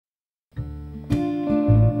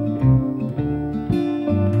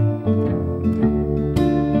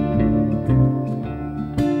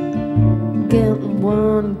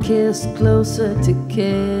kiss closer to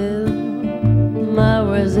kill my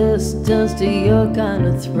resistance to your kind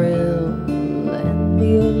of thrill. And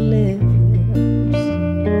your lips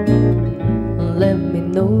let me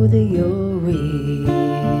know that you're real.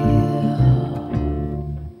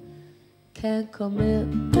 Can't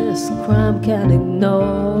commit this crime, can't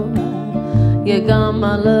ignore. You got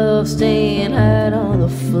my love staying hard on the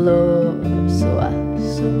floor, so I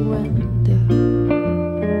surrender.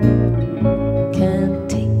 Can't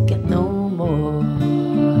take it no more.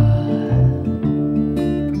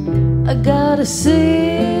 I got a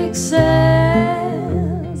sixth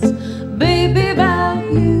sense, baby, about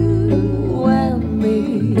you and me.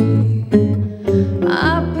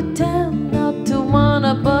 I pretend not to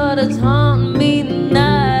wanna, but it's haunting me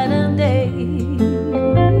night and day.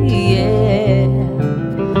 Yeah,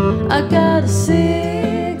 I got a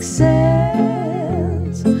sixth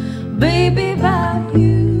sense, baby, about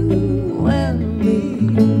you and me.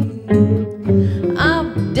 I'm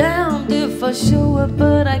damned if I show it,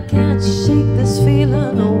 but I can't shake this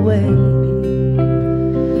feeling away.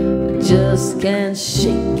 Just can't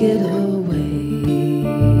shake it away.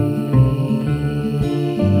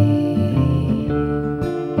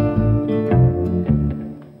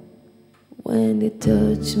 When you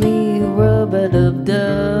touch me,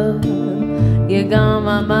 rub-a-dub-dub, you got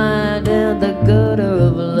my mind in the gutter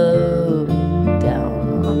of love.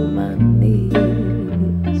 Down on my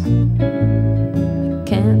knees, I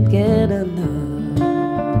can't get enough.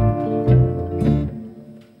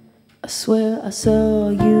 I swear I saw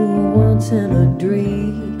you once in a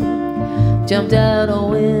dream. Jumped out a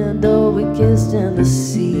window, we kissed in the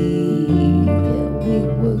sea. Yeah, we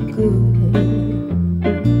were good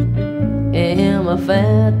in my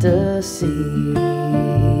fantasy.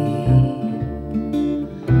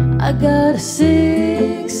 I got a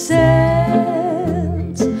sixth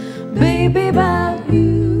sense, baby, about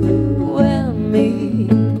you and me.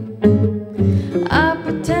 I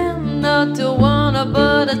pretend not to wanna,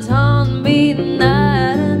 but it's haunting me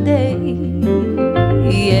night and day.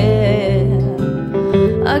 Yeah,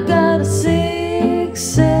 I got a sixth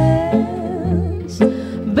sense,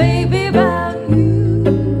 baby, about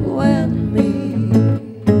you and me.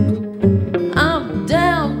 I'm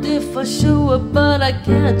damned if I show it, but I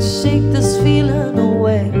can't shake this feeling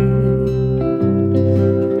away.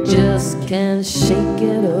 Just can't shake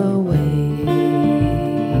it away.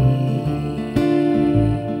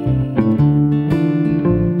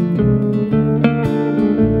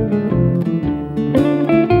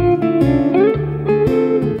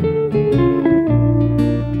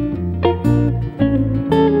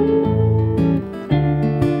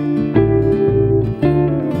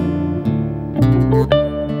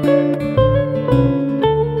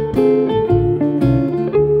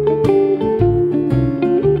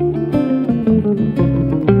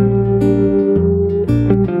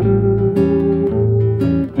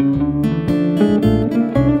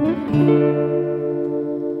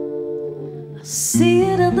 See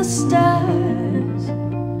it in the stars,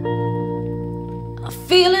 I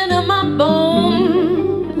feel it in my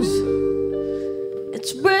bones.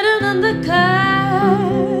 It's written in the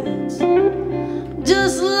cards,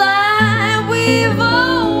 just like we've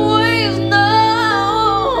always known.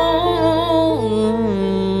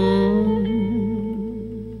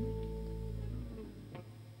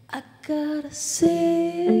 I got a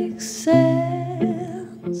sixth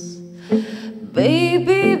sense,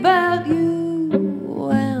 baby, about you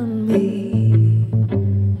and me.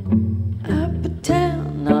 I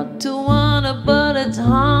pretend not to wanna, but it's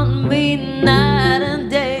haunting me night and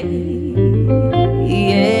day.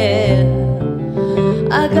 Yeah,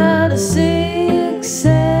 I got a sixth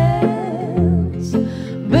sense,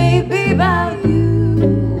 baby, about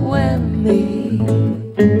you and me.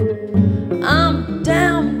 I'm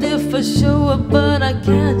damned if I show it, but I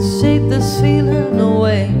can't shake this feeling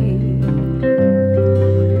away.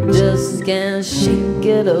 Just can't shake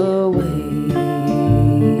it away.